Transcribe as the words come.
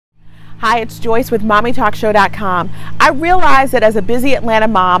Hi, it's Joyce with MommyTalkShow.com. I realize that as a busy Atlanta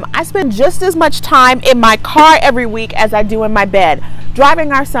mom, I spend just as much time in my car every week as I do in my bed,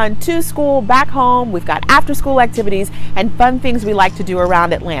 driving our son to school, back home. We've got after-school activities and fun things we like to do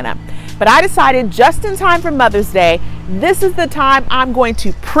around Atlanta. But I decided just in time for Mother's Day, this is the time I'm going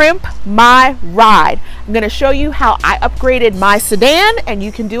to primp my ride. I'm going to show you how I upgraded my sedan, and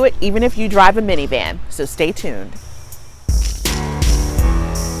you can do it even if you drive a minivan. So stay tuned.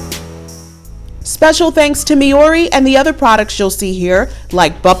 Special thanks to Meori and the other products you'll see here,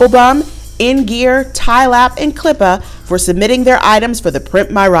 like BubbleBum, INGEAR, Tile App, and Clipa, for submitting their items for the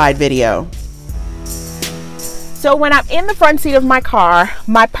Primp My Ride video. So when I'm in the front seat of my car,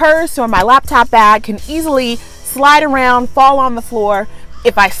 my purse or my laptop bag can easily slide around, fall on the floor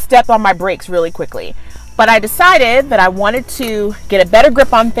if I step on my brakes really quickly. But I decided that I wanted to get a better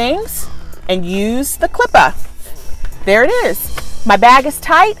grip on things and use the Clipa. There it is. My bag is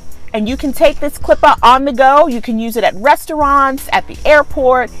tight, and you can take this Clipa on the go. You can use it at restaurants, at the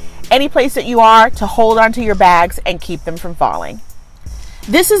airport, any place that you are, to hold onto your bags and keep them from falling.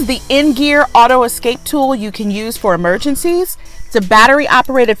 This is the INGEAR Xscape Tool you can use for emergencies. It's a battery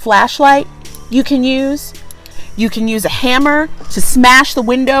operated flashlight you can use. You can use a hammer to smash the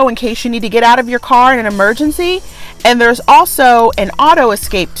window in case you need to get out of your car in an emergency. And there's also an auto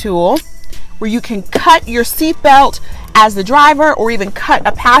escape tool where you can cut your seatbelt as the driver, or even cut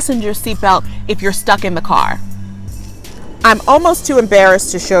a passenger seatbelt if you're stuck in the car. I'm almost too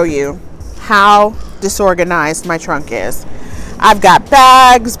embarrassed to show you how disorganized my trunk is. I've got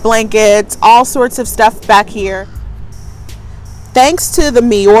bags, blankets, all sorts of stuff back here. Thanks to the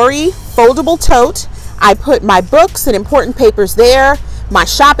Meori foldable tote, I put my books and important papers there. My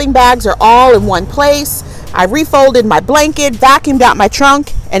shopping bags are all in one place. I refolded my blanket, vacuumed out my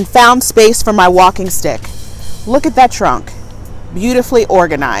trunk, and found space for my walking stick. Look at that trunk, beautifully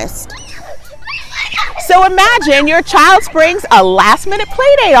organized. So imagine your child springs a last-minute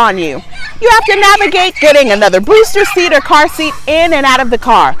play date on you. You have to navigate getting another booster seat or car seat in and out of the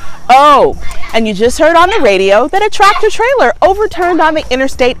car. Oh, and you just heard on the radio that a tractor trailer overturned on the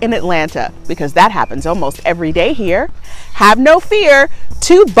interstate in Atlanta, because that happens almost every day here. Have no fear,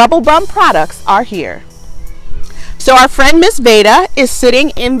 2 BubbleBum products are here. So our friend Miss Veda is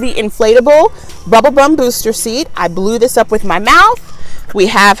sitting in the inflatable BubbleBum booster seat. I blew this up with my mouth. We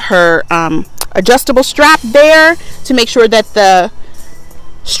have her adjustable strap there to make sure that the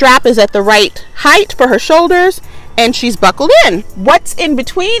strap is at the right height for her shoulders, and she's buckled in. What's in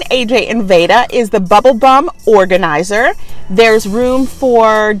between AJ and Veda is the BubbleBum organizer. There's room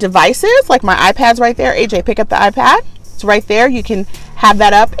for devices, like my iPad's right there. AJ, pick up the iPad. It's right there. You can have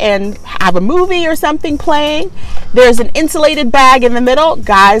that up and have a movie or something playing. There's an insulated bag in the middle.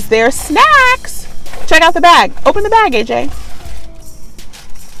 Guys, there's snacks. Check out the bag. Open the bag, AJ.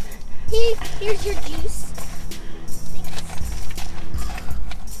 Here's your juice.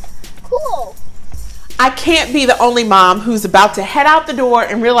 Cool. I can't be the only mom who's about to head out the door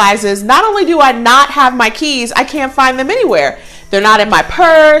and realizes not only do I not have my keys, I can't find them anywhere. They're not in my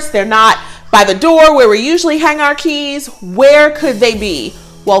purse. They're not by the door where we usually hang our keys. Where could they be?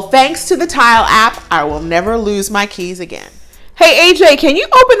 Well, thanks to the Tile app, I will never lose my keys again. Hey, AJ, can you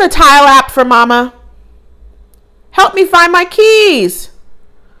open the Tile app for Mama? Help me find my keys.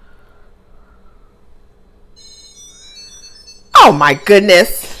 Oh my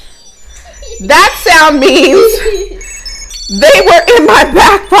goodness. That sound means they were in my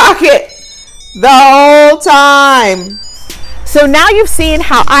back pocket the whole time. So now you've seen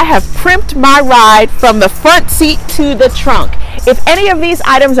how I have primped my ride from the front seat to the trunk. If any of these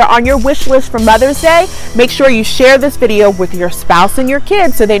items are on your wish list for Mother's Day, make sure you share this video with your spouse and your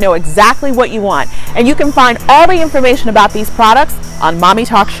kids so they know exactly what you want. And you can find all the information about these products on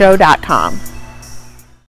MommyTalkShow.com.